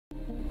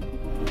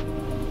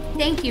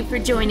Thank you for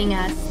joining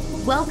us.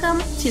 Welcome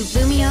to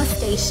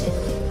LumioseStation.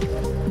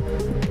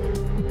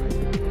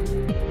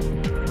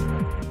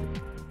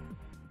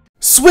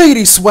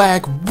 Swiggity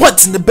swag,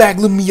 what's in the bag?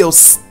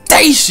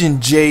 LumioseStation,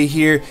 Jay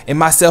here, and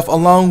myself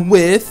along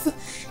with...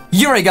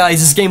 Alright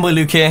guys, it's JayYTGamer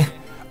GameboyLuke here.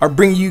 Are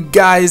bringing you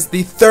guys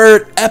the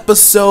third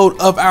episode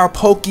of our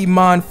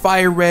Pokémon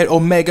FireRed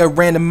Omega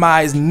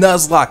Randomized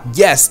Nuzlocke.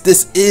 Yes,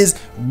 this is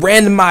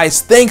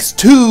randomized thanks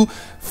to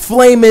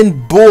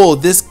Flamin' Bull.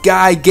 This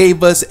guy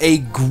gave us a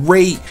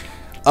great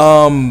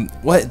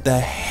what the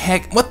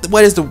heck? What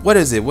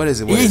is it?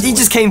 He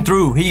just came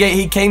through.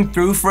 He came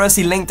through for us.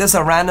 He linked us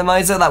a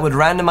randomizer that would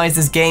randomize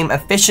this game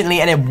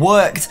efficiently, and it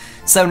worked.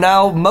 So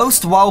now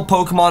most wild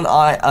Pokemon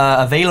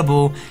are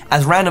available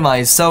as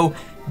randomized. So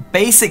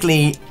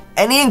basically,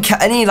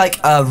 any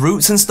like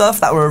roots and stuff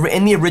that were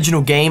in the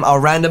original game are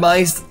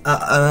randomized,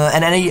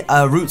 and any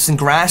roots and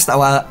grass that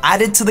were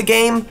added to the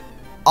game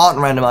aren't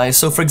randomized.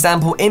 So for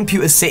example, in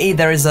Pewter City,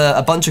 there is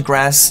a bunch of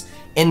grass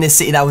in this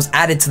city that was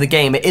added to the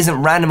game. It isn't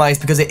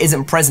randomized because it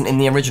isn't present in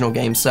the original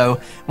game.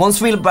 So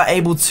once we were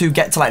able to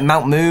get to like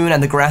Mount Moon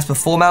and the grass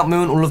before Mount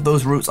Moon, all of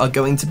those routes are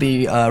going to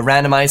be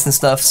randomized and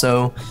stuff.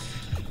 So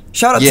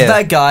shout out to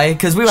that guy,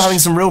 because we were having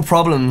some real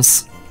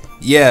problems.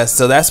 Yeah,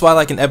 so that's why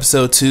like in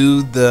episode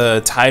 2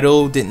 the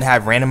title didn't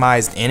have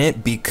randomized in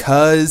it,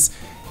 because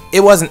it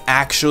wasn't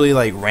actually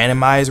like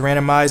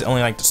randomized,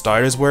 only like the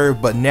starters were.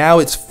 But now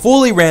it's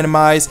fully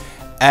randomized,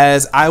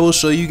 as I will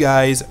show you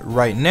guys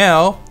right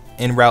now.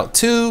 In Route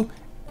 2,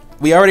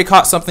 we already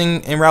caught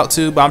something in Route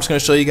 2, but I'm just going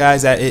to show you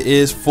guys that it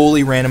is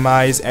fully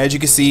randomized. As you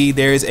can see,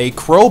 there is a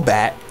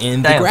Crobat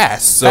in the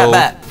grass. So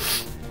Fat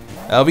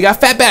Bat. We got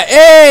Fat Bat.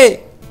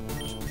 Hey!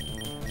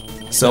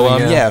 So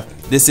yeah,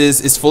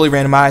 it's fully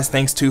randomized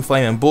thanks to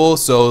Flamin' Bull.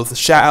 So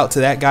shout out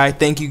to that guy.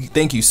 Thank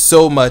you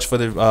so much for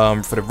the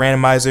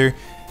randomizer.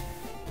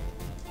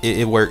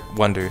 It worked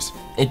wonders.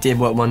 It did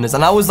work wonders,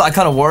 and I was like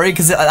kind of worried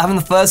because having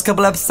the first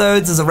couple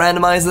episodes as a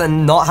randomizer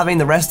and not having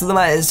the rest of them,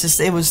 it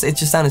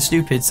just sounded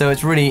stupid. So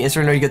it's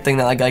really good thing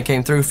that guy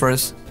came through for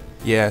us.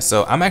 Yeah,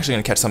 so I'm actually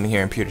gonna catch something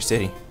here in Pewter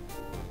City.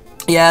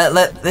 Yeah,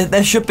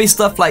 there should be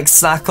stuff like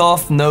Sack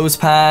Off, Nose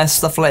Pass,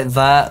 stuff like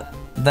that.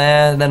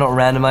 They're not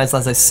randomized,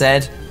 as I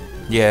said.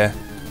 Yeah.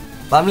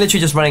 But I'm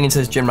literally just running into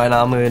this gym right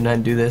now. I'm gonna go ahead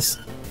and do this.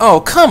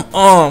 Oh come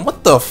on!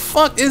 What the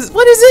fuck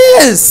what is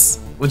this?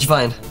 What'd you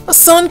find? A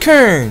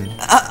Sunkern!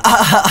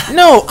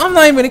 No, I'm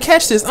not even gonna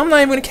catch this. I'm not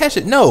even gonna catch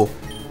it. No.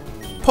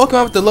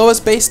 Pokemon with the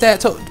lowest base stat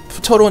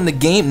total in the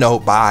game. No,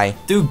 bye.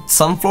 Dude,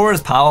 Sunflower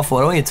is powerful.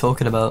 What are you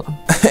talking about?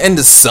 And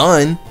the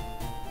sun.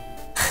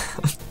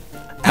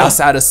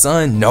 Outside of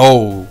sun,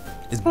 no.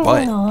 It's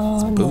butt.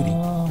 It's booty.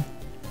 No.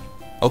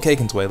 Okay,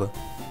 Consuela.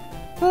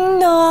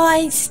 No,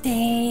 I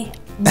stay.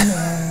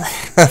 No.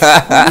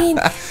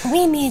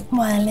 we need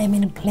more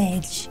lemon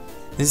pledge.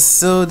 It's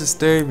so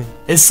disturbing.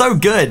 It's so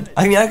good.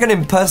 I mean, I can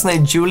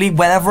impersonate Julie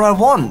whenever I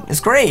want. It's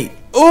great.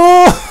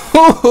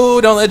 Oh,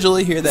 don't let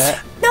Julie hear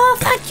that. No,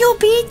 fuck you,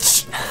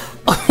 bitch.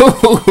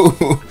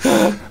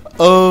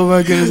 Oh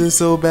my goodness, it's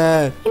so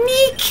bad.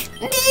 Nick.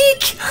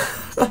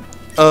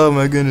 Oh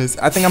my goodness.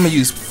 I think I'm gonna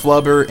use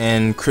Flubber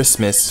and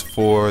Christmas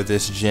for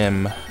this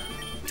gym.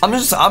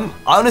 I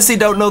honestly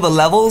don't know the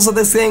levels of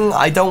this thing.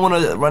 I don't want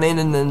to run in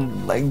and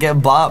then like get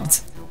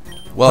bopped.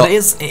 Well, but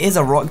it is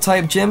a rock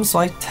type gym,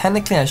 so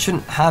technically I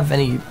shouldn't have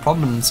any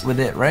problems with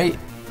it, right?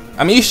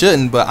 I mean, you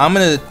shouldn't, but I'm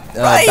gonna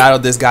battle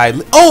this guy.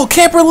 Oh,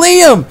 Camper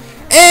Liam!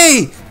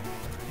 Hey!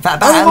 Fat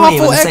Bat and Liam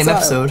in the same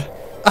episode.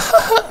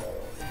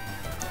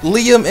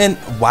 Liam and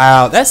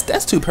wow,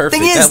 that's too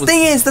perfect. The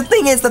thing is,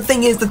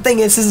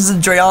 this is a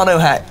Drayano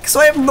hack,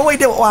 so I have no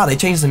idea. Wow, they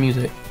changed the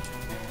music.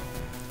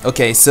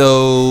 Okay,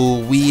 so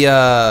we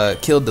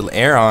killed the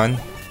Aeron.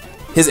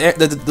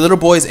 The little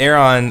boy's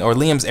Aeron, or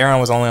Liam's Aeron,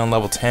 was only on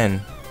level 10.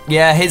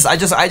 Yeah, I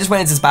just went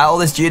into this battle.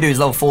 This Geodude is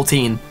level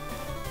 14.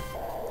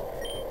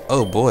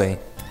 Oh boy.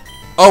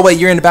 Oh wait,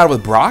 you're in the battle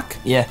with Brock?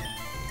 Yeah.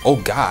 Oh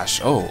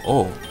gosh.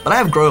 Oh. But I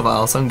have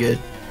Grovyle, so I'm good.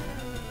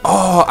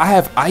 Oh, I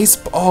have Ice.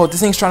 Oh, this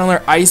thing's trying to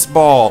learn Ice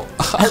Ball.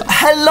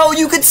 Hello,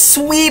 you could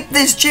sweep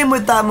this gym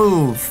with that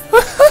move.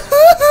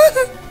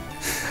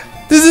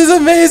 This is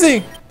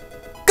amazing.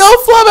 Go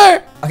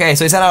Flubber! Okay,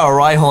 so he sent out a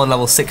Rhyhorn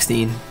level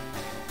 16.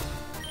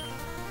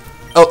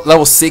 Oh,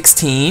 level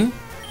 16?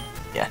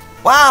 Yeah.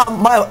 Wow,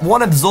 my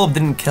one absorb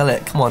didn't kill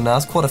it. Come on now,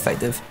 it's quite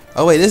effective.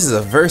 Oh wait, this is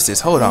a versus.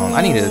 Hold on,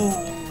 I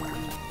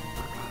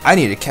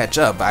need to catch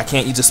up. I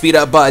can't use the speed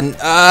up button.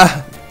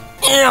 I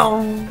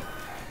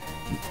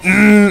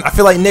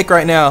feel like Nick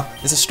right now.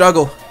 It's a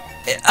struggle.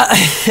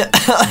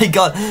 I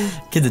got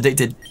kid's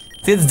addicted.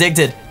 Kid's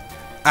addicted.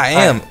 I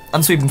am. Right,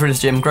 I'm sweeping through this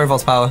gym.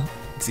 Groval's power.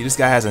 See, this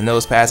guy has a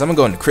nose pass. I'm gonna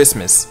go into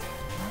Christmas.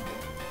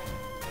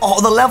 Oh,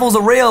 the levels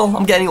are real.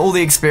 I'm getting all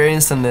the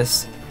experience from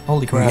this.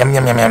 Holy crap.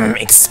 Yum,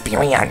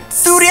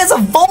 experience. Dude, he has a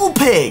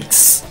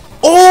Vulpix.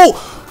 Oh,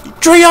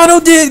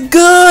 Drayano did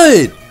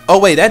good. Oh,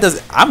 wait, that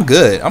does. I'm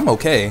good. I'm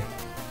okay.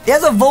 He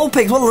has a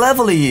Vulpix. What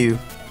level are you?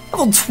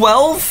 Level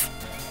 12?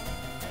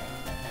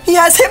 He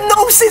has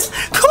Hypnosis.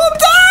 Calm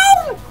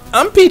down.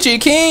 I'm Peachy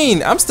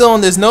Keen. I'm still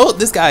on this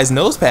guy's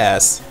nose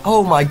pass.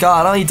 Oh my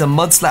god, I need to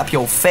mud slap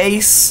your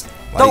face.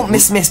 Like, Don't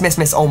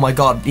miss. Oh my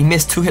god, he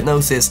missed 2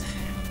 hypnosis.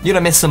 You're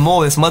gonna miss some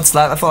more of this mud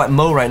slap. I feel like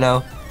Mo right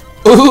now.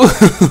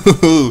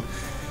 Ooh.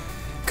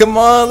 Come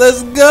on,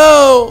 let's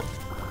go.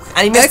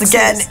 And he missed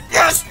again.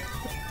 Yes!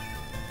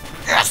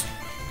 Yes!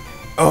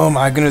 Oh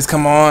my goodness,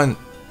 come on.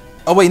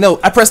 Oh wait, no,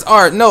 I pressed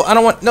R. No, I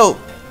don't want, no.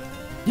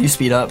 You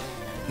speed up.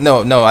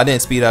 No, I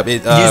didn't speed up.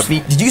 It,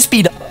 Did you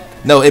speed up?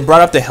 No, it brought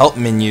up the help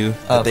menu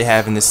that they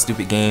have in this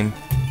stupid game.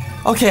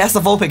 Okay, that's the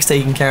Vulpix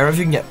taken care of.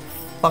 You can get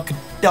fucking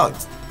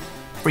ducked.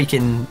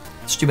 Freaking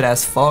stupid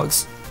ass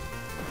fox.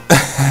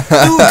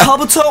 Ooh,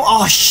 Kabuto!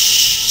 Oh,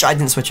 I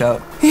didn't switch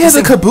out. He has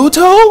a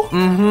Kabuto?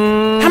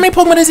 Mm-hmm. How many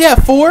Pokemon does he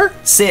have? 4?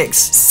 6.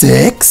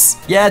 6?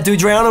 Yeah, dude,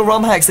 Drayano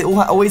ROM hacks, they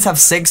always have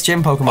 6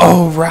 gym Pokemon.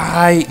 Oh,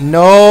 right.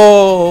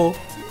 No.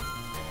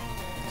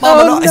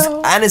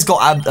 No. And it's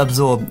got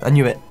Absorb. I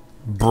knew it.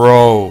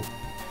 Bro.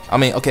 I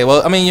mean, okay,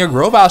 well, I mean, your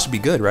Grovyle should be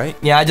good, right?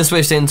 Yeah, I just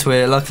switched into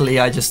it. Luckily,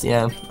 yeah.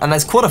 And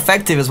it's quite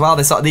effective as well.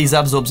 They start these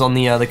Absorbs on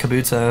the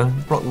Kabuto.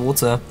 Rock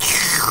water.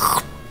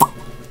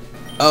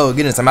 Oh,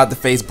 goodness, I'm about to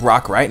face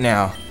Brock right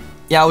now.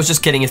 Yeah, I was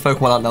just kidding. His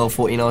Pokemon aren't level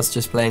 14. I was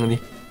just playing with you.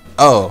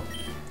 Oh.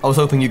 I was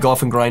hoping you'd go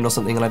off and grind or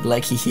something, and I'd be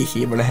like,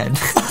 hee, run ahead.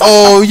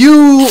 Oh,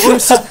 you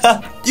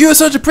are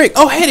such a prick.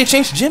 Oh, hey, they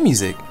changed gym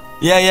music.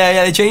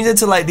 Yeah. They changed it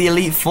to like the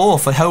Elite Four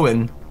for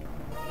Hoenn.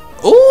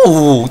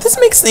 Ooh, this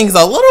makes things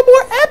a little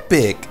more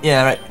epic.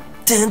 Yeah, right.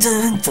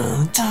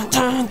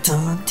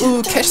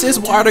 Ooh, catch this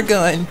water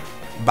gun.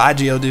 Bye,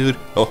 Geodude.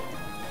 Oh.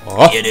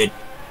 Yeah, dude.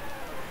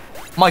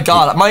 My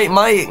god,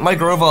 my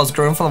Grovyle's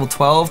grown from level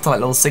 12 to like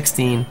level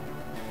 16.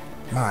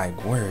 My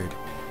word.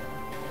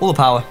 All the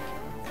power.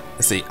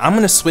 Let's see, I'm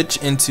gonna switch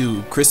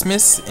into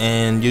Christmas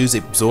and use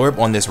Absorb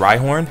on this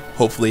Rhyhorn.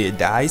 Hopefully it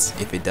dies.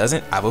 If it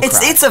doesn't, I will cry.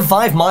 It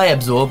survived my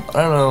Absorb.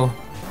 I don't know.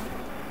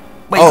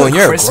 Wait, oh, and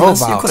you're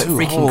Christmas? a Grovyle You call it too.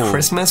 freaking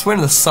Christmas? We're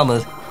in the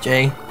summer,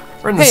 Jay.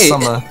 We're in the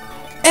summer.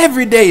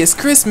 Every day is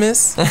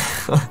Christmas.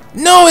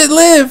 No, it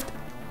lived.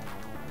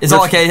 It's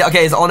okay,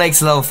 it's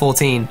Onyx level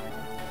 14.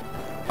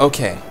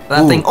 Okay.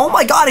 That thing. Oh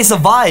my god, he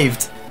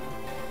survived.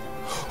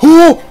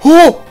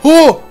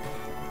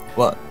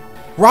 What?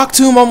 Rock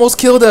Tomb almost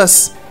killed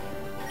us.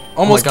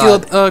 Almost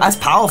killed. That's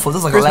powerful.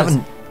 That's like Christmas.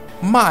 11.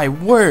 My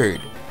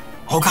word.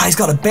 Oh god, he's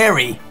got a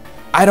berry.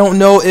 I don't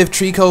know if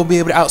Trico will be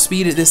able to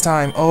outspeed it this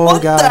time. Oh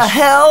what gosh. What the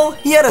hell?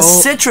 He had a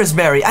citrus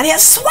berry and he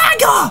has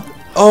swagger.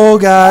 Oh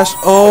gosh.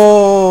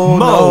 Oh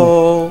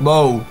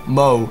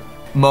Mo.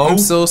 I'm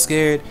so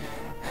scared.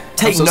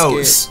 Take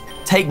notes.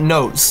 Take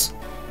notes.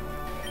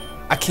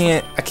 I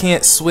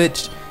can't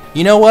switch.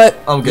 You know what?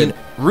 I'm good.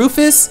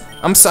 Rufus,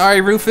 I'm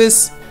sorry,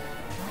 Rufus.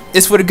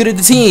 It's for the good of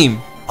the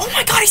team. Oh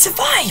my god, he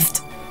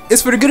survived.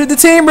 It's for the good of the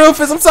team,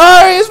 Rufus. I'm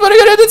sorry. It's for the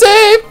good of the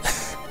team.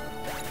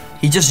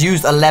 He just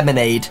used a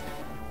lemonade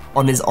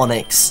on his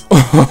Onyx.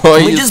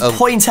 Can we just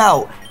point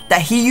out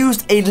that he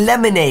used a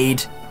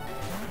lemonade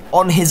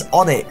on his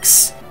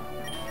Onyx?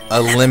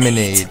 A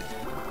lemonade.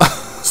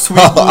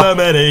 Sweet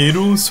lemonade,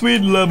 oh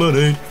sweet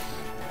lemonade.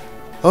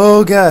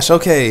 Oh gosh,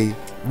 okay.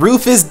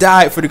 Rufus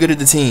died for the good of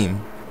the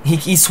team.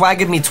 He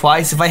swaggered me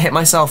twice. If I hit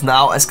myself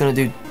now, it's gonna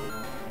do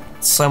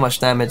so much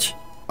damage.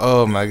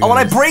 Oh my god. Oh, when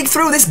I break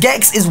through, this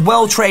Gex is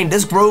well trained.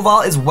 This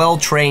Grovyle is well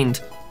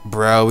trained.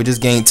 Bro, we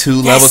just gained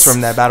 2 levels from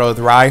that battle with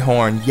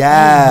Rhyhorn.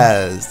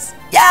 Yes.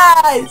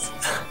 Yes.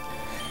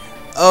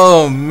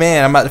 Oh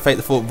man, I'm about to fight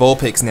the full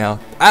Vulpix now.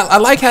 I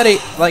like how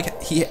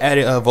he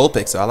added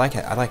Vulpix, so I like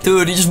it.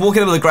 Dude, you just walk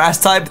in with a grass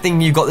type, thinking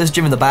you've got this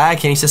gym in the bag,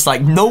 and he's just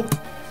like, nope.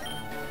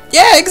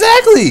 Yeah,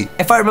 exactly.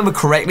 If I remember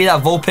correctly,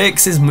 that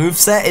Vulpix's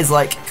moveset is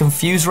like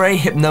Confuse Ray,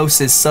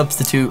 Hypnosis,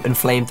 Substitute, and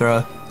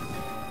Flamethrower.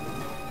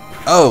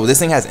 Oh, this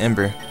thing has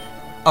Ember.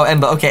 Oh,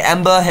 Ember. Okay,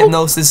 Ember,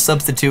 Hypnosis,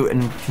 Substitute,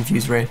 and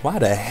Confuse Ray. Why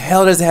the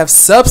hell does it have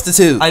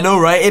Substitute? I know,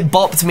 right? It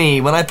bopped me.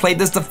 When I played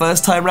this the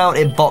first time round,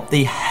 it bopped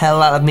the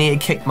hell out of me.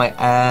 It kicked my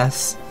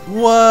ass.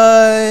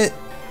 What?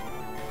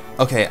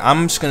 Okay,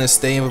 I'm just gonna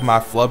stay in with my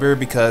Flubber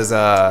because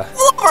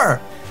Flubber!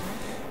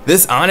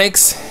 This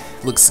Onyx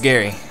looks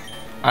scary.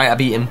 Alright, I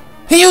beat him.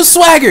 He used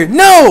Swagger!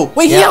 No!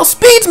 Wait, he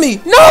outspeeds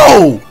me!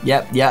 No!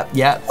 Yep. What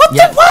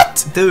the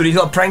what? Dude, he's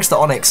got Prankster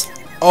Onyx.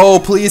 Oh,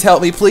 please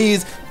help me,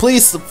 please.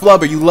 Please,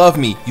 Flubber, you love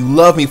me. You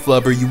love me,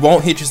 Flubber. You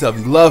won't hit yourself.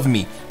 You love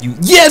me.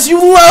 Yes, you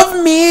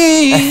love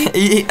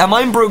me! And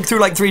mine broke through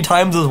like 3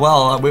 times as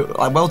well.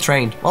 I'm well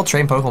trained. Well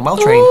trained Pokemon. Well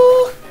trained.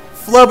 Ooh,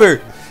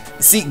 Flubber.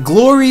 See,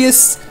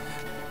 glorious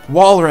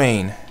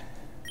Walrein.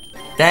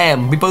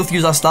 Damn, we both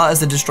use our starters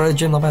to destroy the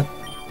gym. Not bad.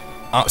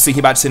 See, he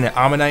about to send an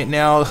Ammonite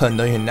now?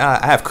 No, you're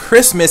not. I have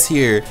Christmas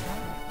here.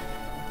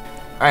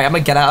 Alright, I'm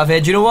gonna get out of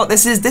here. Do you know what?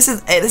 This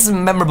is a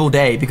memorable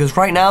day because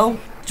right now, do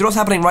you know what's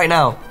happening right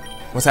now?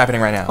 What's happening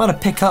right now? I'm gonna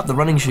pick up the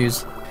running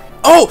shoes.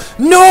 Oh,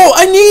 no,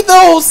 I need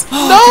those.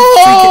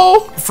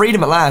 No!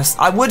 Freedom at last.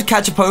 I would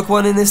catch a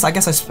Pokemon in this. I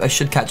guess I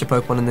should catch a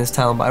Pokemon in this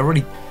town, but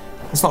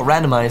it's not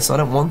randomized, so I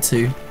don't want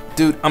to.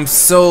 Dude, I'm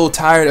so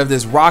tired of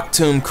this Rock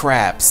Tomb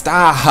crap.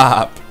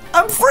 Stop.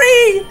 I'm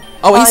free!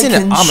 Oh, he's in the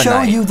can show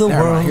Ammonite. you the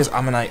Never mind, world. here's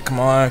Ammonite. Come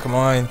on, come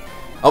on.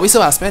 Oh, we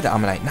still outsped the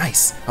Ammonite.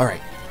 Nice. All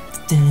right.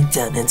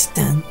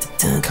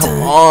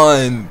 Come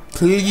on,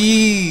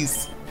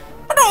 please.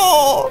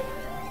 No.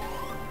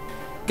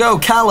 Go,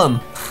 Callum.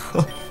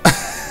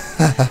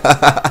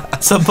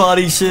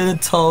 Somebody should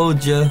have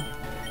told you.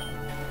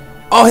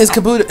 Oh, his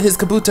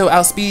Kabuto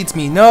outspeeds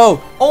me.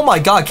 No. Oh my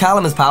God,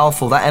 Callum is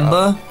powerful. That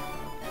Ember.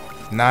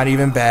 Not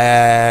even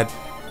bad.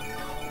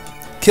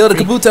 Kill the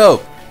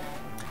Kabuto.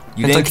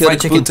 You didn't kill the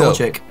Kabuto.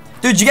 Dude,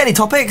 did you get any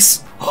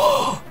topics?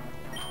 Oh,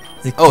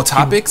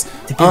 topics?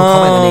 Did people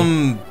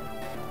comment any?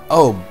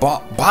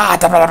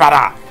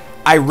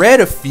 I read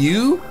a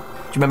few. Do you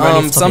remember any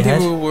off the top some of your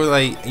people head? were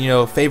like, you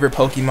know, favorite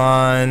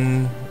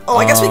Pokemon. Oh,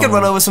 I guess we could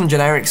run over some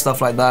generic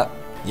stuff like that.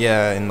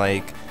 Yeah, and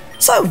like.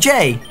 So,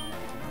 Jay,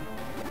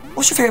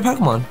 what's your favorite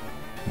Pokemon?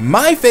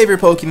 My favorite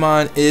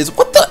Pokemon is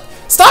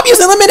Stop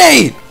using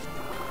Lemonade.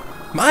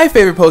 My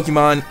favorite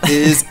Pokemon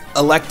is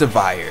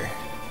Electivire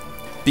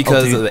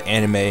because of the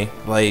anime.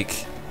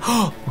 Like,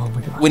 Oh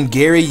my God. when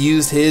Gary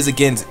used his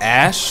against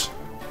Ash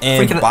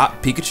and Freaking-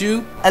 bought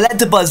Pikachu.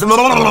 Electabuzz.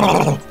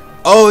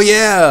 Oh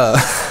yeah.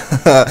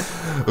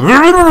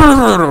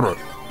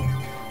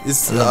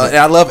 And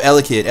I love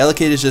Elekid.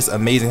 Elekid is just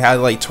amazing. How it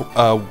like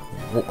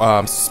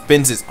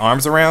spins its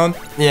arms around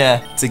Yeah.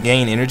 to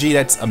gain energy.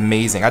 That's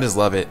amazing. I just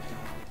love it.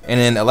 And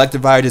then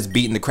Electivire just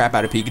beating the crap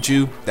out of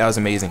Pikachu. That was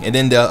amazing. And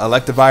then the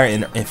Electivire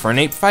and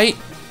Infernape fight.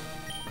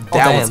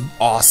 That was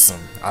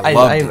awesome. I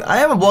loved it. I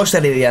haven't watched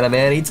any of the anime.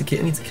 I need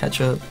to catch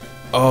up.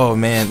 Oh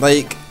man,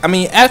 like I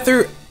mean,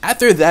 after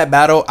that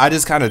battle, I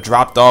just kind of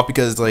dropped off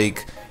because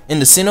like in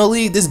the Sinnoh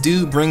League, this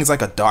dude brings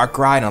like a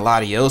Darkrai and a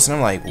Latios, and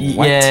I'm like,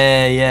 what?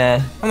 Yeah,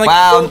 yeah. I'm like,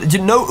 wow, you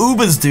know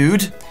Ubers,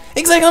 dude.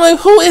 Exactly. I'm like,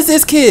 who is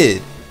this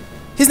kid?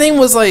 His name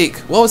was like,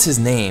 what was his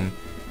name?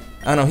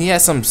 I don't know. He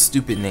had some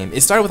stupid name.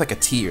 It started with like a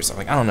T or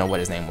something. I don't know what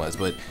his name was,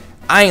 but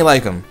I ain't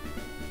like him.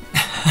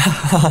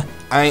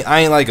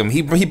 I ain't like him.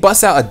 He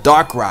busts out a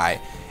Darkrai,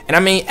 and I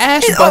mean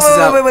Ash busts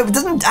out. Wait.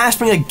 Doesn't Ash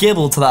bring a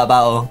Gibble to that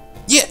battle?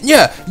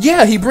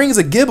 Yeah. He brings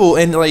a Gibble,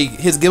 and like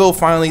his Gibble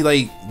finally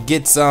like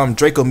gets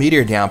Draco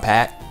Meteor down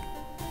pat.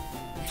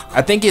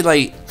 I think it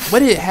like, what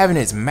did it have in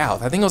its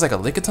mouth? I think it was like a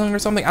Lickitung or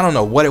something. I don't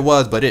know what it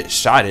was, but it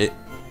shot it,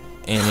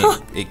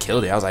 and it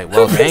killed it. I was like,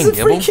 well, dang,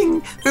 Gibble.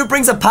 Who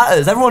brings a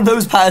Patters? Everyone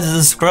knows Patters is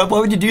a scrub.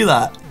 Why would you do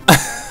that?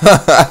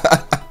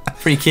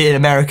 Freaking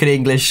American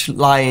English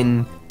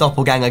lying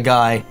doppelganger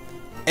guy.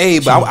 Hey,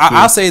 but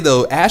I'll say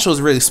though, Ash was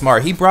really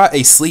smart. He brought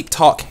a Sleep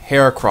Talk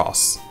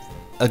Heracross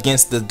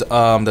against the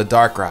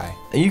Darkrai.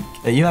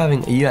 Are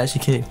you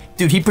actually kidding?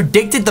 Dude, he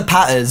predicted the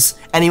Patters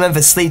and he went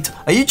for Sleep.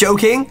 Are you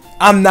joking?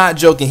 I'm not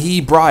joking. He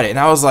brought it, and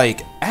I was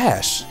like,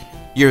 Ash,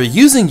 you're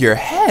using your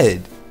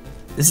head.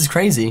 This is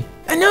crazy.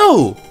 I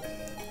know.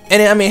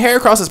 And I mean,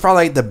 Heracross is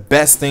probably like the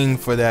best thing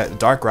for that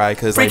Darkrai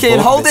because like, Freaking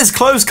hold this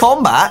close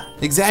combat.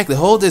 Exactly,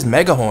 hold this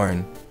Mega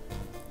Horn.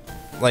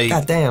 Like,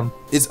 God damn.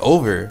 It's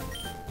over.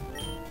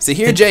 See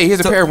here, Jay.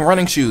 Here's a pair of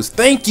running shoes.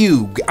 Thank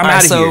you. I'm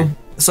out of here.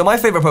 So my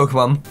favorite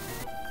Pokemon.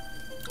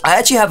 I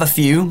actually have a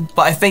few,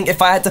 but I think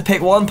if I had to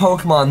pick one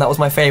Pokemon that was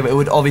my favorite, it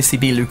would obviously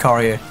be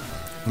Lucario.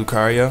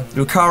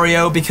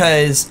 Lucario,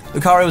 because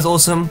Lucario was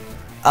awesome.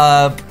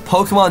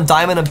 Pokemon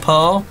Diamond and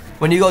Pearl,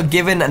 when you got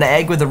given an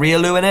egg with a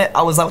Riolu in it,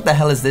 I was like, what the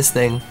hell is this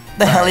thing? What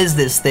the hell is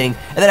this thing?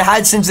 And then it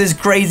had since this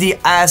crazy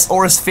ass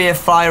Aura Sphere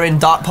firing,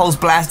 Dark Pulse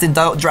blasting,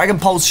 Dragon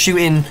Pulse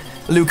shooting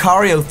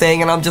Lucario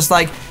thing, and I'm just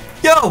like,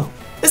 yo,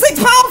 this thing's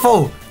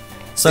powerful!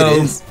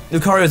 So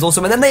Lucario is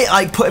awesome, and then they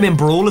like put him in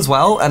Brawl as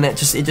well, and it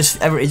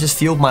just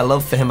fueled my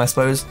love for him, I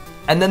suppose.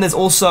 And then there's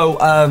also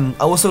I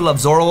also love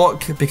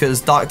Zoroark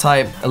because Dark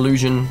type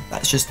illusion.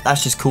 That's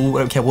just cool. I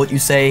don't care what you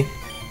say.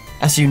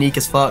 That's unique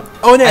as fuck.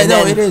 Oh no,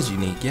 it is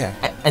unique. Yeah.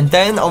 And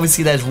then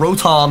obviously there's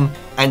Rotom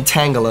and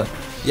Tangela.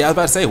 Yeah, I was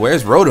about to say,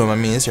 where's Rotom? I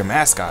mean, it's your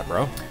mascot,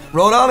 bro.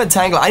 Rotom and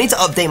Tangela. I need to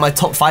update my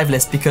top 5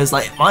 list because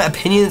like my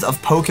opinions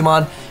of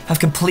Pokemon have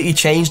completely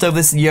changed over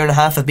this year and a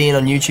half of being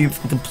on YouTube.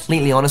 If I'm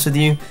completely honest with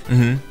you.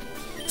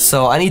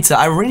 So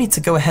I really need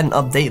to go ahead and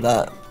update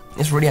that.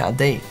 It's really out of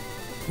date.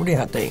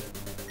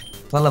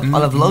 I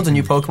love loads of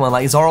new Pokemon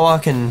like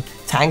Zoroark and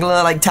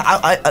Tangela. Like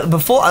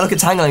before I look at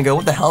Tangela and go,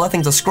 what the hell? That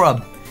thing's a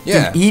scrub.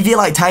 Yeah. Dude,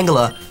 Eevee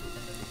Tangela.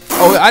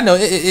 Oh, I know.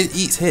 It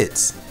eats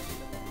hits.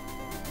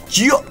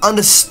 Do you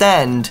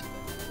understand?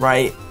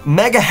 Right,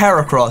 Mega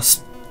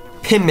Heracross,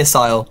 Pin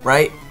Missile,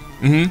 right?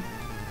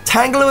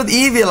 Tangela with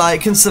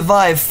Eviolite can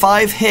survive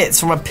 5 hits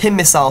from a Pin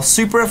Missile,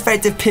 super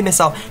effective Pin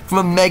Missile from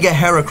a Mega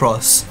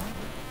Heracross.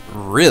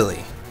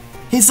 Really?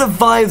 He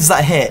survives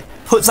that hit,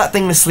 puts that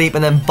thing to sleep,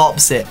 and then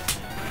bops it.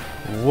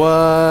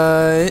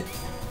 What?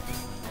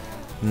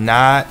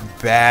 Not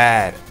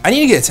bad. I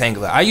need to get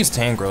Tangela. I use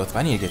Tangrowth, but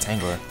I need to get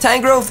Tangela.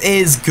 Tangrowth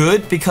is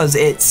good because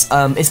it's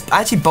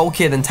actually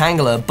bulkier than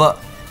Tangela, but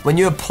when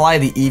you apply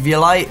the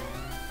Eviolite,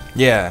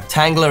 yeah,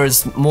 Tangela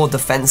is more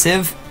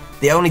defensive.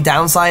 The only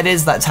downside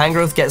is that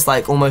Tangrowth gets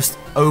like almost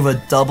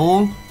over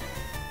double,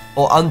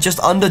 or just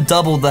under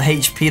double the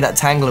HP that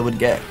Tangela would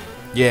get.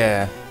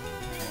 Yeah.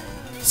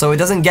 So it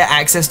doesn't get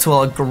access to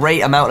a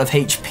great amount of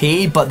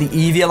HP, but the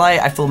Eviolite,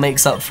 I feel,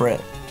 makes up for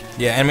it.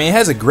 Yeah, I mean, it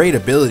has a great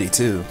ability,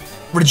 too.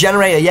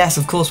 Regenerator, yes,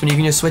 of course, when you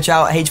can just switch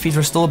out, HP's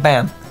restored,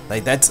 bam.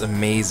 Like, that's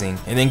amazing.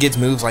 And then gets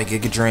moves like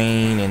Giga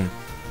Drain and,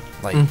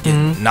 like,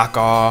 Knock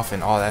Off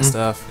and all that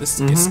stuff. This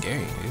is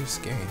scary. It's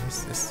scary.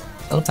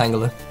 Hello,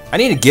 Tangela. I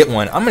need to get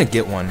one. I'm gonna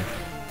get one.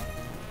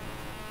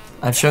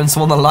 I've shown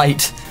someone the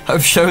light.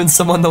 I've shown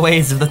someone the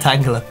ways of the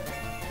Tangela.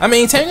 I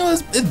mean,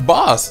 Tangela is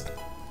boss. It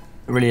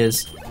really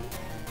is.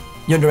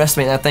 You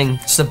underestimate that thing.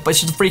 It's just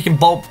a freaking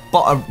ball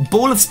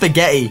of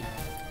spaghetti.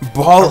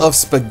 Ball of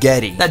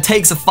spaghetti. That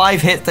takes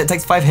 5 hits. That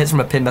takes 5 hits from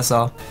a pin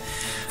missile.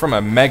 From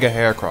a Mega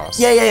Heracross.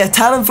 Yeah.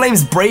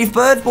 Talonflame's Brave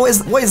Bird. What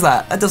is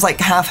that? That does like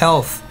half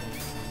health.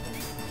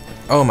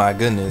 Oh my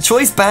goodness.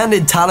 Choice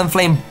Banded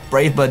Talonflame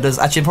Brave Bird does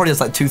actually probably does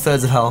like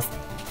 2/3 of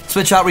health.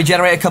 Switch out,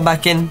 Regenerator, come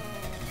back in.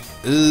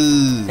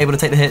 Ooh. Able to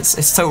take the hits.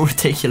 It's so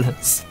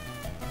ridiculous.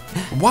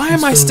 Why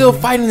am I still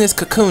fighting this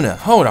Kakuna?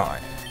 Hold on.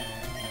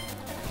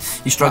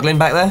 You struggling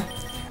back there?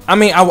 I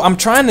mean, I'm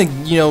trying to,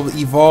 you know,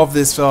 evolve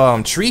this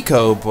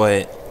Trico,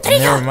 but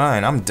never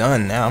mind. I'm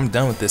done now. I'm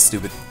done with this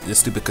stupid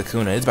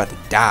Kakuna. It's about to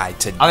die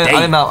today.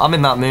 I'm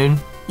in Mount Moon.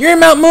 You're in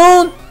Mount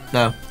Moon?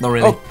 No, not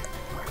really.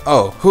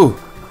 Oh, who?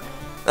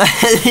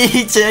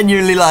 He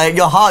genuinely, like,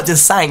 your heart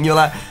just sank. You're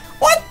like,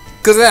 what?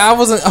 Because I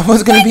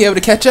wasn't gonna be able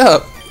to catch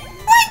up.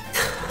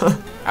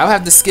 I'll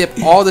have to skip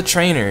all the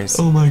trainers.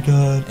 Oh my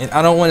god. And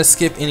I don't want to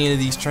skip any of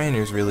these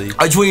trainers, really.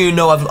 I just want you to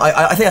know,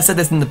 I think I said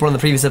this in one of the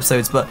previous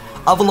episodes, but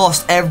I've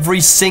lost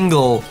every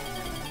single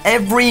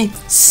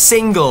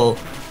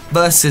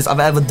versus I've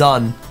ever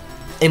done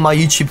in my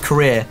YouTube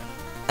career.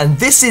 And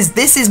this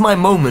is my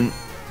moment.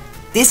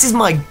 This is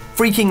my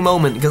freaking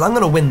moment, because I'm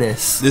gonna win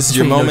this. This is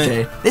your moment?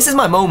 Okay. This is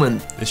my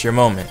moment. It's your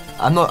moment.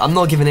 I'm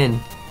not giving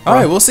in.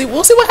 Alright, we'll see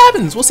what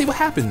happens. We'll see what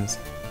happens.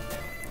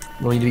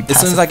 I want you to be as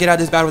soon as I get out of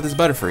this battle with this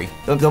Butterfree.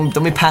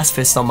 Don't be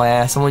pacifist on my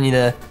ass. I want you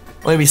to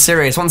be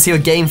serious. I want to see your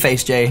game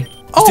face, Jay.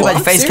 Oh, too bad your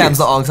I'm face serious. cam's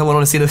not on, because I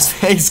want to see those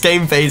face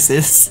game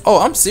faces. Oh,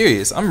 I'm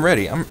serious. I'm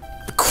ready.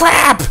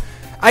 Crap!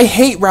 I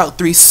hate Route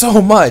 3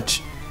 so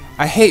much.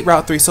 I hate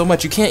Route 3 so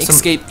much. You can't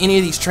escape any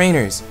of these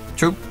trainers.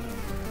 True.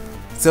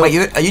 So,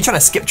 wait, are you trying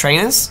to skip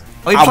trainers?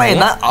 Are we playing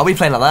that? Are we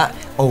playing like that?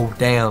 Oh,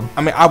 damn.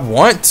 I mean, I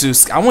want to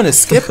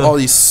skip all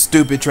these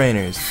stupid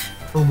trainers.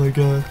 Oh my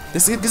god.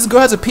 This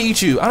girl has a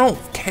Pichu. I don't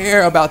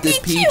care about this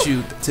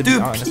Pichu, to be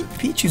honest. Dude,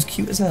 Pichu's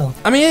cute as hell.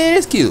 I mean, it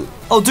is cute.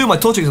 Oh, dude, my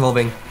Torchic's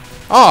evolving.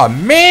 Oh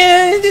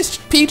man, this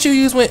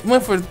Pichu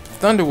went for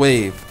Thunder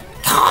Wave.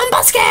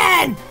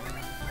 Combusken!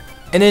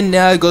 And then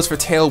now it goes for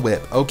Tail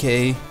Whip.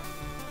 Okay.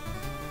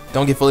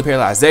 Don't get fully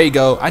paralyzed. There you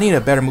go. I need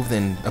a better move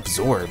than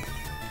Absorb.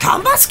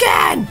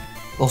 Combusken!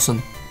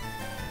 Awesome.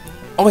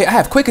 Oh wait, I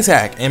have Quick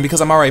Attack, and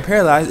because I'm already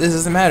paralyzed, it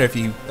doesn't matter if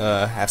you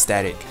have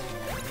Static.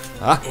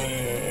 Huh?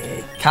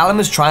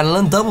 Callum is trying to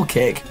learn Double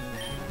Kick.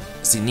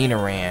 See,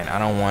 Nidoran. I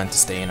don't want to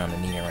stay in on the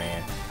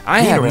Nidoran. I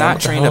have not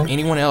trained up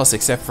anyone else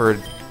except for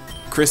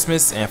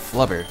Christmas and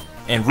Flubber.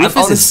 And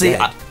Rufus is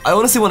dead. I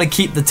honestly want to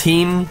keep the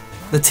team,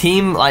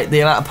 like the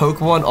amount of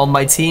Pokemon on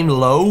my team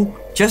low,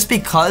 just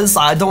because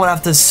I don't want to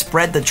have to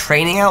spread the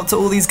training out to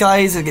all these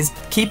guys. Because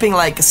keeping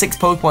like 6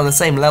 Pokemon on the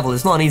same level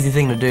is not an easy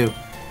thing to do.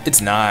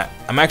 It's not.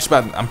 I'm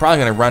probably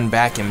gonna run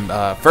back and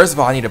first of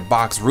all I need to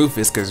box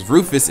Rufus because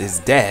Rufus is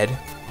dead.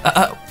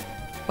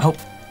 Oh.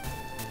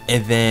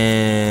 And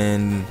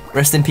then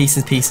Rest in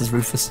pieces,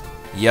 Rufus.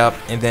 Yup.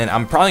 And then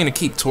I'm probably gonna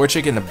keep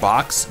Torchic in the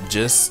box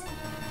just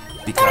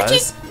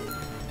because.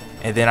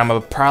 And then I'm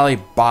gonna probably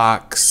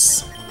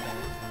box.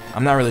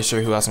 I'm not really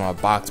sure who else I'm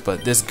gonna box,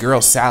 but this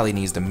girl Sally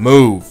needs to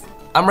move.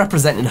 I'm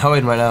representing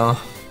Hoenn right now.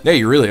 Yeah,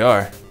 you really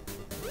are.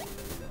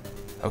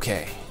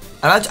 Okay.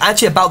 I'm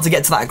actually about to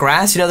get to that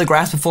grass. You know the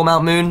grass before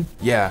Mount Moon?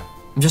 Yeah.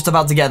 I'm just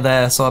about to get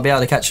there, so I'll be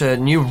able to catch a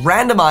new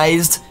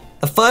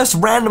the first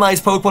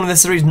randomized Pokemon in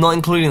this series, not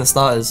including the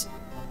starters.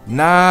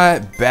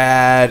 Not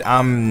bad.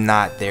 I'm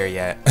not there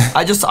yet.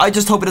 I just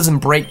hope it doesn't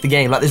break the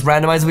game. Like this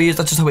randomizer we used,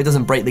 I just hope it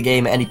doesn't break the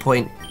game at any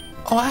point.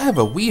 Oh, I have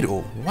a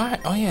Weedle. Why?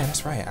 Oh yeah,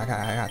 that's right. I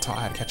got taught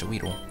how to catch a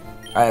Weedle.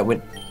 Alright,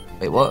 wait,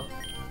 what?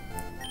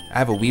 I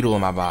have a Weedle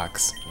in my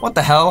box. What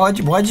the hell?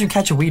 Why'd you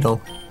catch a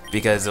Weedle?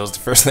 Because it was the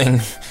first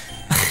thing.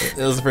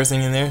 It was the first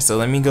thing in there. So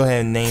let me go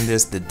ahead and name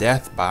this the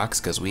Death Box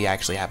because we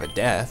actually have a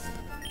death.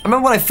 I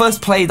remember when I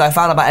first played, I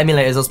found out about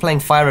emulators. I was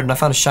playing FireRed and I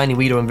found a shiny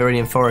Weedle in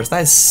Viridian Forest.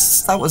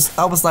 That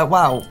was like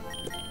wow,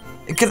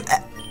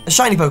 a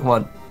shiny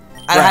Pokemon,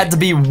 and it had to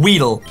be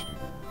Weedle.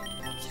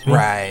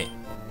 Right.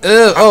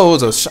 Oh,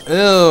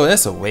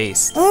 that's a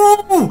waste.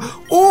 Ooh.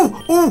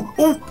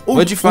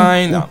 What'd you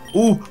find?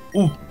 Ooh.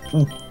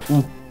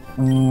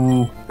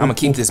 I'm gonna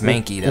keep this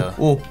Mankey though.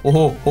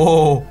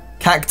 Oh.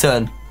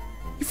 Cacturn.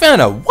 You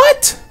found a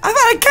what? I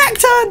found a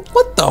Cacturn.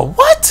 What the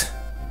what?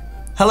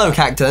 Hello,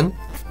 Cacturn.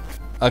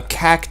 A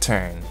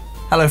Cacturn.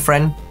 Hello,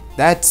 friend.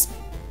 That's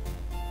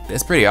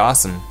pretty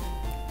awesome.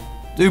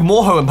 Dude,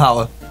 more Hoenn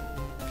power.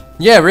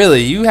 Yeah,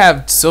 really. You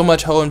have so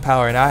much Hoenn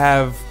power, and I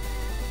have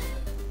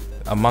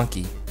a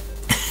monkey.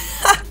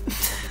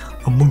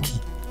 A monkey.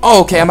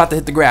 Oh, okay, I'm about to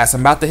hit the grass.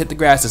 I'm about to hit the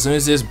grass as soon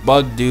as this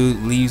bug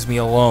dude leaves me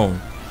alone.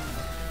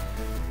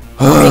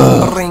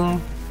 Ring,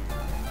 ring.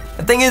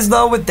 The thing is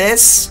though with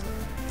this,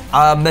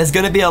 there's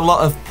gonna be a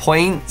lot of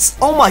points.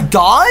 Oh my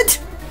god!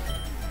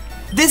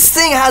 This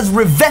thing has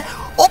revenge.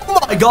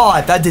 Oh my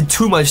god, that did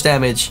too much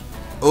damage.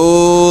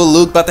 Oh,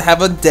 Luke about to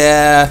have a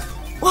death.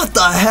 What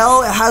the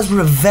hell? It has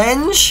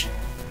revenge?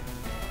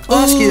 I'll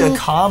ask you to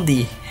calm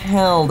the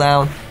hell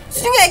down.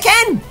 Sing it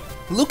again!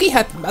 Lukey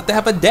about to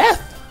have a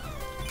death.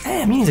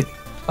 Hey, music.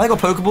 I got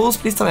Pokeballs.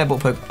 Please tell me I bought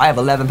Pokeballs. I have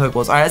 11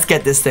 Pokeballs. Alright, let's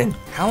get this thing.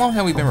 How long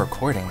have we been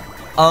recording?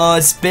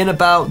 It's been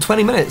about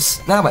 20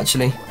 minutes now,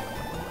 actually.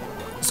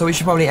 So we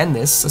should probably end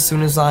this as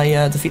soon as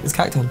I defeat this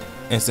Cacturn.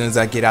 As soon as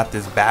I get out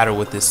this battle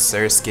with this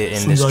Surskit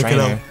and this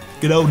trainer.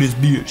 Get out of this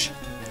bitch.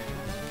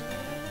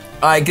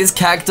 Alright, this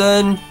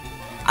Cacturn.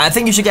 I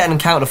think you should get an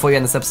encounter before you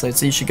end this episode,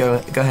 so you should go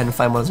ahead and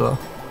find one as well.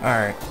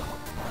 Alright.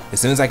 As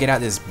soon as I get out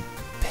this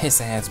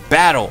piss ass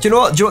battle. Do you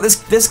know what?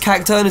 This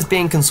Cacturn is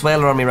being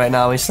Consuelo on me right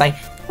now. It's like,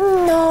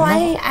 No,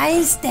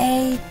 I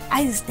stay.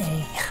 I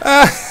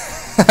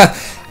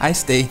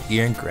stay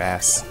here in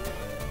grass.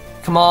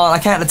 come on, I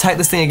can't attack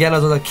this thing again,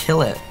 otherwise I'll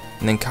kill it.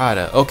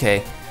 Ninkata,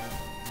 okay.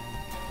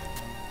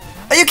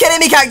 Are you kidding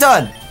me,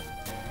 Cacturn?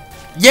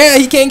 Yeah,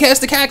 he can't catch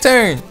the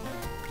Cacturn!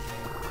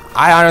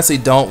 I honestly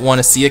don't want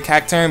to see a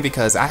Cacturn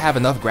because I have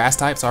enough grass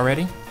types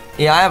already.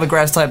 Yeah, I have a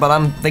grass type, but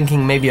I'm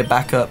thinking maybe a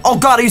backup. Oh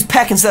god, I used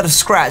Peck instead of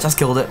Scratch. I just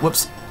killed it.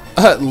 Whoops.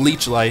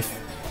 Leech Life.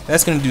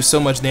 That's gonna do so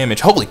much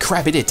damage. Holy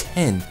crap, it did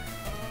 10.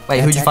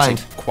 Wait, who'd you That's find?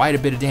 actually quite a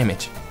bit of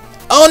damage.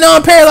 Oh no,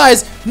 I'm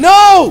paralyzed!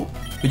 No!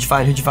 Who'd you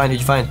find? Who'd you find? Who'd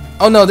you find?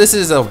 Oh no, this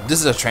is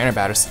a trainer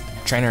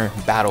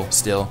battle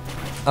still.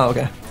 Oh,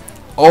 okay.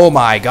 Oh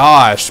my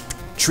gosh.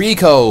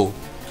 Trico!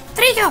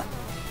 Trico.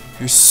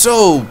 You're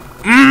so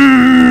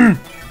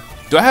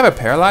Do I have a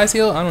paralyzed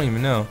heal? I don't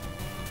even know.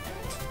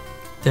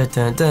 Dun,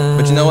 dun, dun.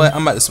 But you know what?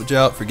 I'm about to switch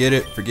out. Forget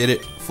it. Forget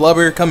it.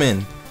 Flubber, come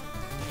in.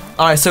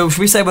 Alright, so should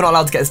we say we're not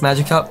allowed to get this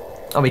magic up?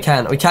 Oh, we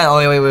can. We can. Oh,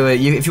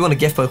 wait. If you want a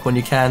gift Pokemon,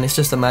 you can. It's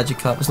just a magic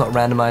cup. It's not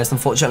randomized,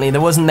 unfortunately. There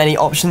wasn't many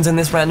options in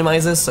this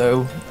randomizer,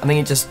 so I think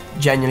it just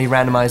genuinely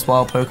randomized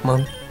wild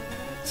Pokemon.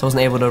 So I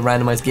wasn't able to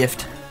randomize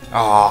gift.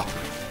 Ah.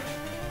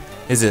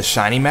 Is it a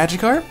shiny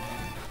Magikarp?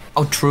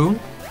 Oh, true.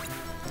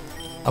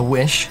 I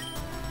wish.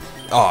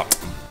 Oh,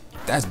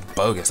 that's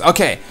bogus.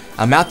 Okay,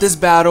 I'm out this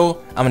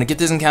battle. I'm gonna get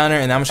this encounter,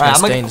 and I'm just gonna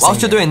stay in the same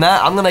whilst you're game. doing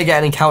that, I'm gonna get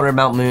an encounter at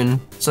Mount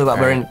Moon so that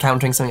we're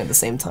encountering something at the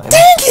same time.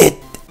 Dang it!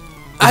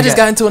 I just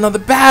got into another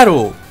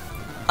battle.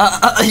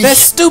 That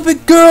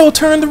stupid girl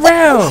turned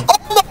around.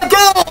 Oh my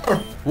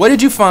god! What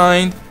did you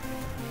find?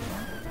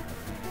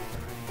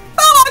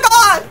 Oh my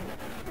god!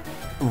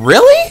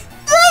 Really?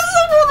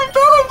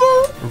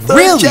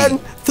 Really?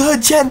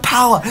 Third gen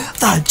power!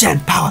 Third gen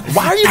power!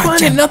 Why are you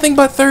finding nothing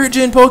but third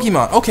gen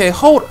Pokemon? Okay,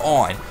 hold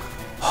on.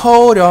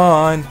 Hold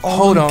on.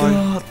 Hold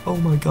on. Oh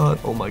my god.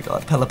 Oh my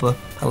god. Pelipper.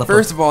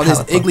 First of all, this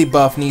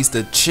Igglybuff needs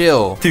to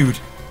chill. Dude.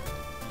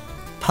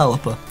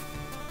 Pelipper.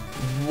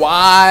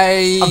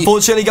 Why?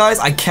 Unfortunately, guys,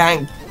 I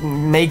can't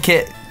make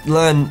it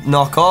learn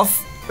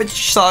knockoff,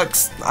 which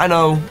sucks. I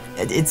know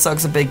it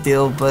sucks a big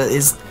deal, but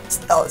it's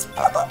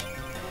Pelipper.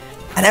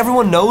 And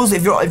everyone knows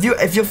if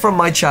you're from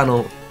my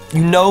channel,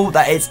 you know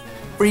that it's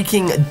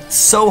freaking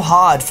so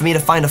hard for me to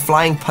find a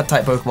flying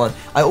type Pokemon.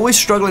 I always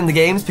struggle in the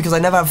games because I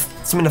never have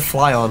something to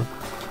fly on.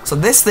 So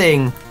this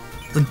thing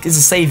is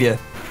a savior.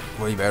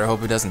 Well, you better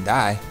hope it doesn't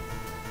die.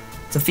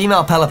 It's a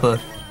female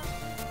Pelipper.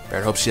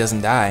 Better hope she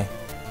doesn't die.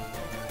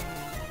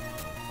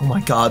 Oh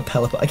my god,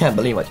 Pelipper. I can't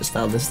believe I just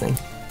found this thing.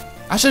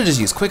 I should have just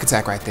used Quick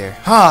Attack right there.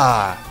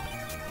 Ha!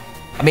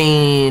 I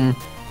mean,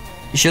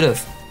 you should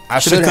have. I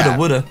should have. Coulda,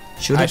 woulda.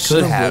 Shoulda, I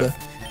should have. woulda.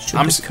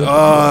 I'm just.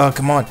 Oh,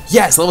 come on.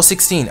 Yes, level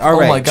 16. All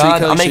right. Oh my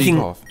god,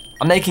 Trico,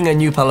 I'm making a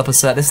new Pelipper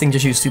set. This thing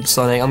just used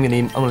Supersonic. I'm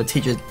gonna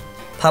teach it.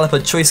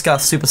 Pelipper Choice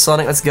Scarf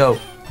Supersonic. Let's go.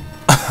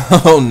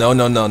 Oh no.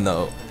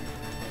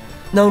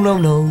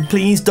 No,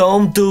 please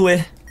don't do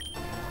it.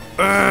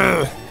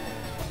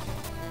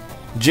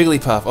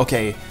 Jigglypuff.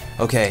 Okay.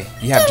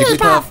 You have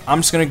Jigglypuff.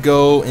 I'm just gonna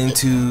go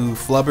into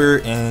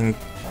Flubber and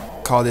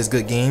call this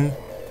good game.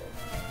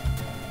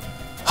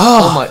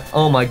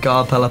 Oh my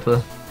god,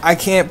 Pelipper. I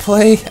can't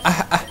play.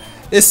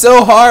 It's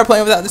so hard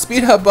playing without the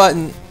speed up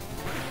button.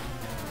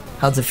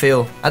 How's it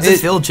feel? How's it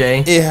feel, Jay?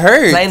 It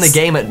hurts. Playing the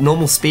game at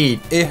normal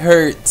speed. It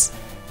hurts.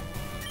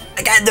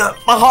 I can't do it.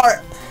 My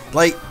heart.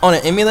 Like on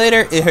an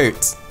emulator, it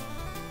hurts.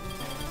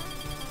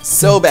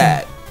 So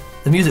bad.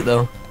 The music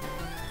though.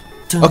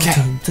 Okay.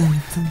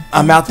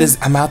 I'm out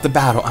the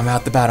battle. I'm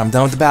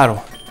done with the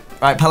battle.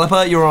 Right,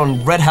 Pelipper, you're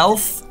on red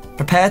health.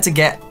 Prepare to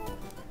get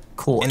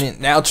caught.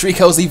 And now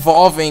Trico's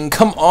evolving.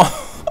 Come on.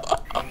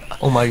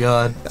 Oh my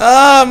god.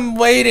 I'm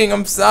waiting.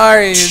 I'm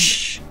sorry.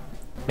 Shh.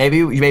 Maybe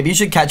you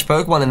should catch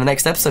Pokemon in the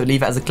next episode.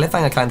 Leave it as a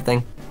cliffhanger kind of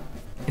thing.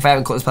 If I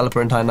haven't caught this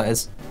Pelipper in time, that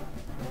is.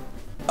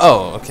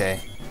 Oh,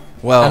 okay.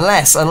 Well,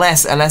 Unless I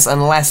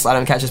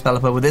don't catch this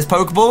Pelipper with this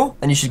Pokeball,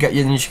 then you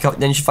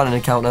should find an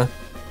encounter.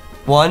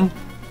 1,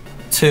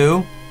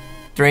 2,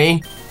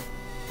 3.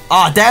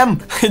 Ah, damn!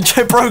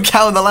 Jay broke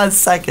out in the last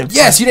second.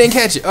 Yes, you didn't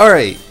catch it. All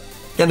right.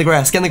 Get in the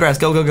grass. Get in the grass.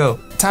 Go, go, go.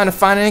 Time to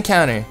find an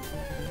encounter.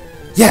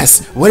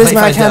 Yes. What is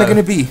my encounter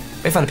gonna be?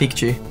 We found a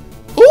Pikachu.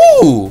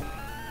 Ooh,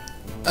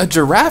 a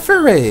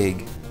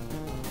Girafarig.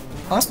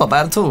 Oh, that's not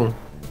bad at all.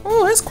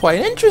 Oh, that's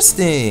quite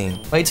interesting.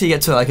 Wait till you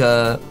get to like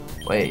a...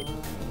 Wait.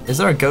 Is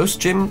there a Ghost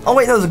Gym? Oh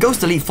wait, no, there's a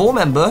Ghost Elite 4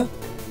 member.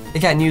 They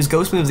can't use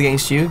Ghost moves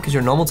against you because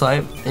you're a normal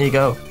type. There you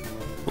go.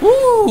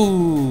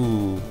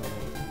 Ooh.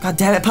 God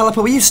damn it, Pelipper,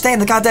 will you stay in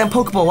the goddamn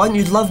Pokeball? Why don't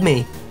you love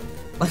me?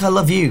 Like I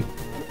love you.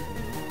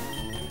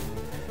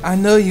 I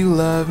know you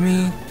love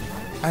me.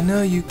 I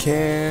know you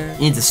care. You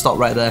need to stop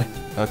right there.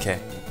 Okay.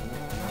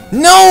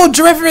 No,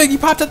 Girafarig, you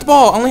popped at the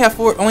ball. I only have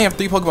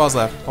 3 Pokeballs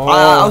left. Oh.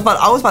 I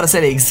was about to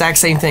say the exact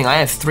same thing. I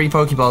have 3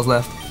 Pokeballs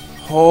left.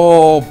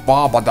 Oh,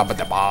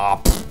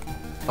 ba-ba-da-ba-da-ba.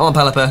 Come on,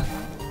 Pelipper.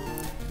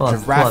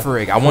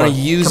 Girafarig, I want to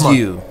use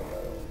you.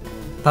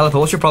 Pelipper,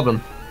 what's your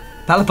problem?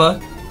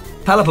 Pelipper?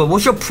 Pelipper,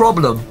 what's your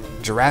problem?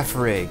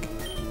 Girafarig.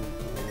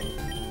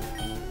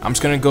 I'm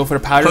just gonna go for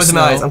the powder Closing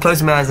snow. my eyes. I'm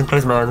closing my eyes. I'm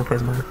closing my eyes. I'm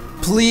closing my eyes.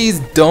 Please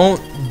don't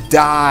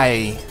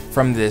die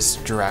from this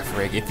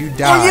Girafarig. If you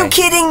die, Are you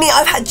kidding me?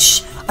 I've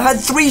had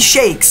 3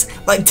 shakes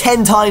like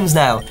 10 times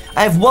now.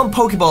 I have 1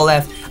 Pokeball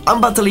left. I'm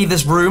about to leave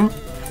this room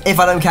if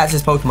I don't catch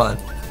this Pokemon.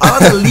 I'm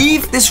about to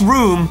leave this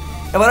room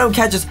if I don't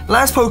catch this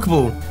last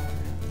Pokeball.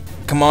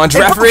 Come on,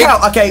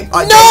 Girafarig. Okay.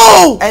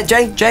 No!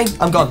 Jay,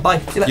 I'm gone.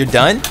 Bye. You're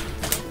done?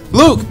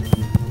 Luke!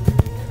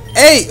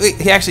 Hey, wait,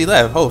 he actually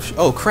left.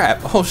 Oh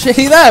crap. Oh shit,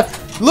 he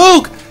left.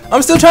 Luke!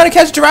 I'm still trying to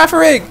catch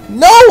Girafarig.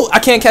 No! I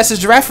can't catch this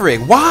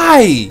Girafarig.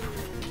 Why?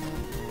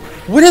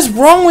 What is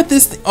wrong with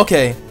this thing?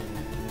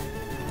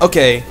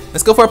 Okay,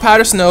 let's go for a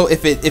powder snow.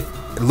 If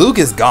Luke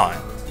is gone,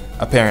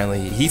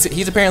 apparently.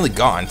 He's apparently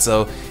gone.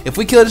 So if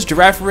we kill this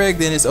Girafarig,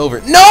 then it's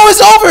over. No,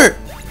 it's over!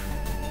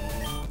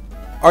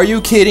 Are you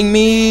kidding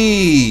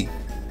me?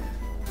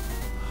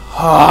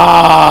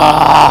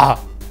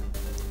 Ah!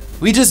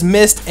 We just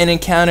missed an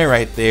encounter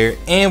right there,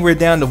 and we're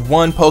down to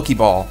 1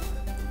 Pokeball.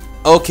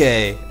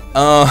 Okay,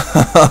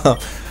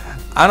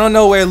 I don't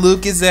know where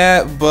Luke is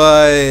at,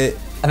 but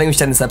I think we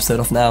should end this episode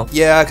off now.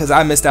 yeah, because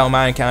I missed out on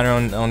my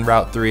encounter on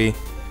Route 3.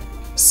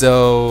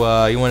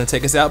 So, you want to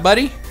take us out,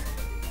 buddy?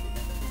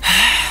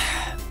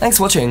 Thanks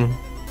for watching.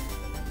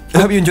 I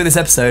hope you enjoyed this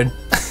episode.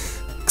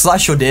 Because I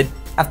sure did.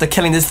 After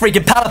killing this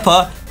freaking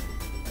Pelipper.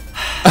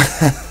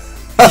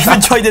 If you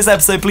enjoyed this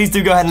episode, please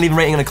do go ahead and leave a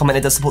rating and a comment.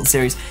 It does support the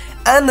series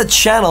and the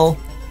channel.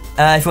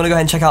 If you want to go ahead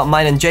and check out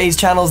mine and Jay's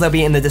channels, they'll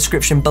be in the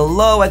description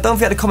below. Don't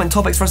forget to comment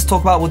topics for us to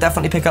talk about. We'll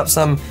definitely pick up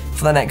some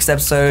for the next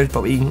episode,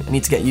 but we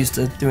need to get used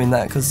to doing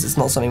that because it's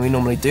not something we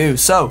normally do.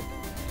 So,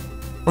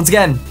 once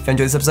again, if you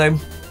enjoyed this episode,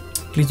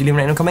 please do leave a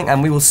rating and a comment,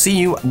 and we will see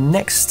you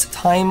next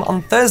time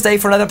on Thursday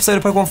for another episode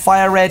of Pokemon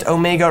FireRed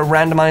Omega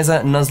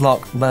Randomizer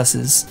Nuzlocke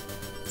versus.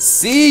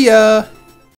 See ya!